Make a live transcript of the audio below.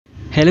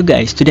Hello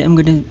guys, today I'm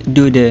gonna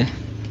do the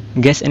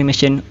gas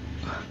animation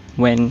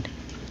when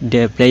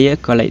the player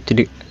collide to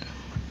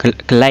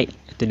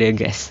the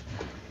gas.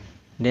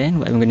 Then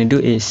what I'm gonna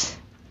do is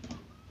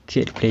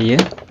create player,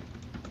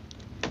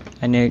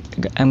 and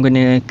I'm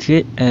gonna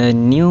create a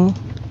new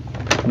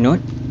node,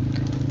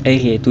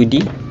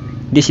 Area2D.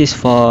 This is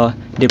for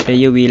the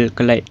player will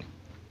collide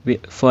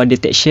for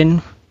detection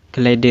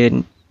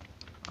collider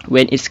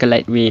when it's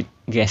collide with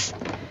gas.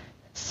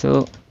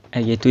 So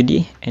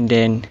Area2D, and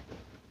then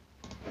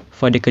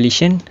for the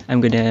collision I'm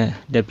gonna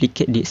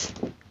duplicate this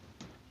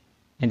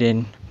and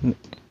then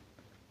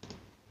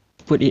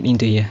put it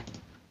into here.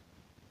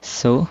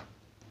 So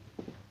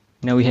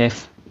now we have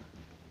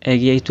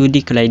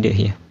Area2D collider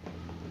here.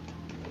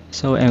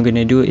 So what I'm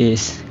gonna do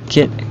is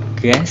get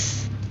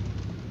gas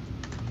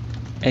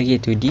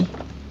Area2D,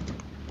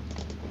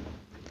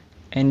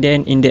 and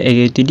then in the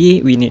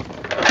Area2D we need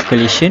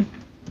collision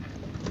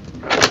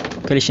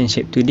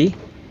shape 2D,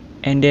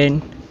 and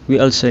then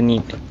we also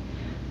need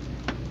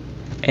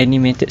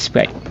animated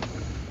sprite.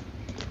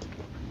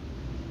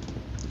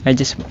 I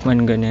just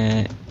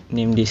gonna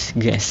name this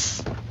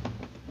gas.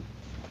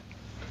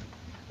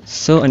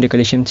 So on the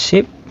collision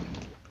shape,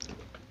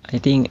 I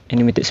think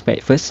animated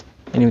sprite first.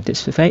 Animated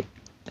sprite,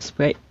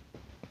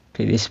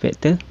 click this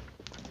vector,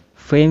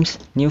 frames,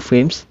 new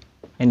frames,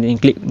 and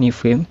then click new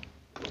frame.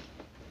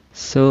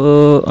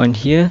 So on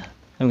here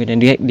I'm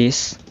gonna drag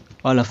this,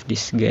 all of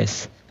this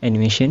gas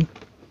animation,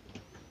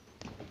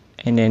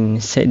 and then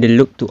set the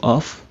loop to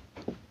off.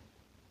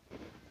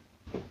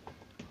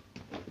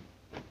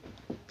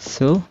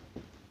 So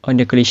on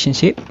the collision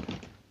shape,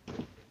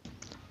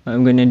 what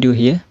I'm gonna do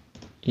here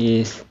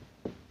is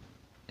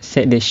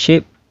set the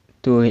shape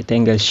to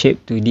rectangle shape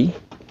 2D,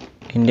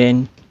 and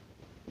then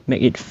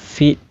make it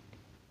fit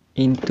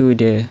into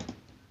the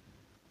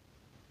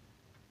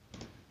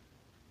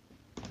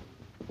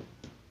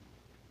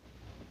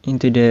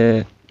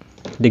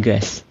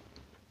grass,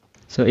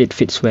 so it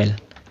fits well.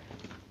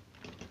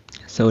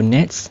 So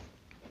next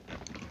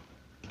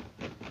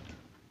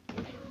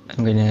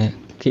I'm gonna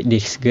click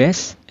this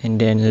grass and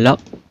then lock,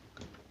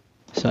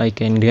 so I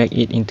can drag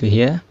it into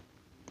here.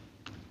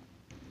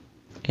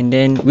 And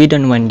then we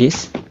don't want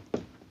this,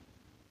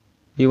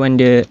 we want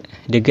the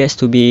grass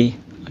to be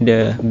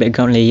the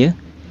background layer.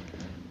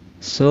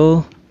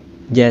 So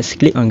just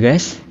click on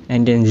grass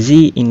and then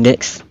Z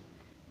index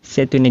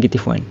set to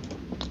 -1,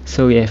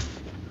 so we have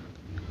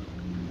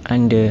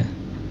under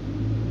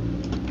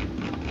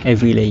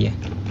every layer.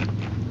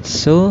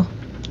 So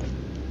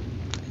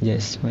I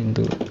just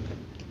want to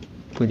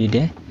put it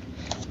there.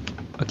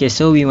 Okay,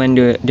 so we want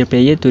the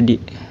player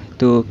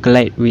to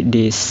collide with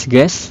this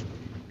gas,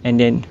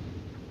 and then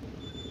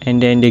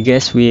the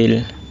gas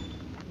will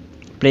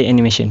play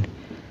animation.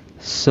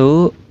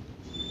 So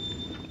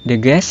the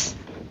gas,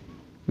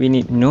 we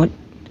need node,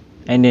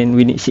 and then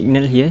we need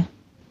signal here,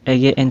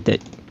 area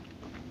entered.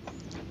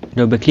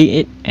 Double click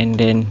it and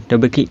then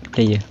double click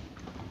player,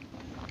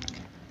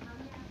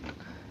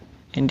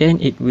 and then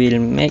it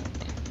will make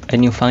a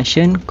new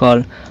function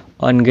called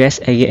on gas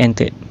area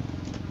entered.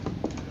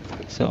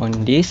 So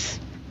on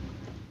this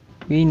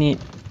we need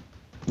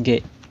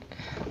get,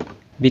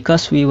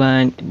 because we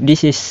want,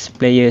 this is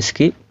player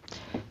script,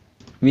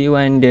 we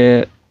want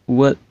the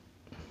world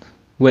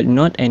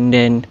node and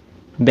then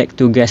back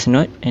to gas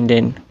node and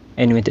then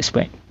animated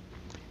sprite.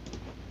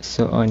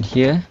 So on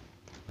here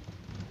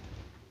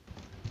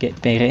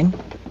get parent,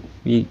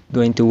 we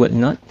going to world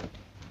node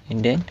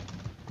and then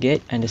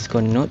get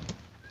underscore node,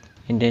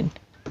 and then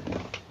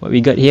what we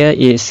got here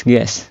is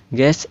gas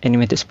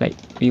animated sprite.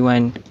 We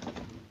want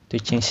to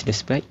change the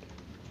sprite,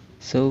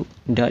 so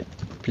dot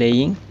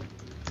playing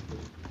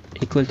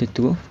equal to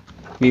 2.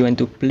 We want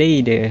to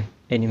play the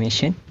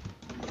animation,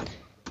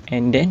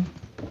 and then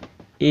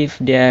if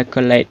they are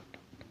collide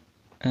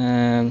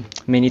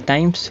many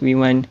times, we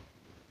want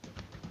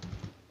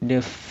the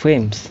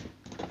frames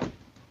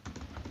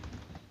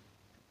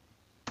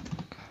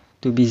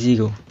to be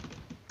 0.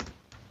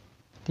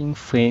 I think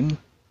frame,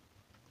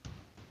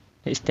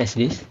 let's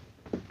test this.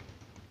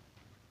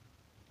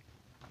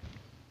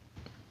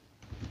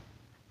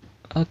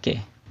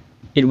 Okay,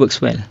 it works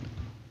well.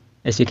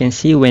 As you can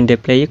see, when the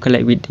player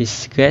collide with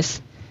this grass,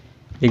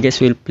 the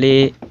grass will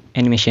play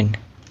animation.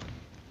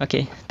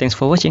 Okay, thanks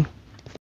for watching.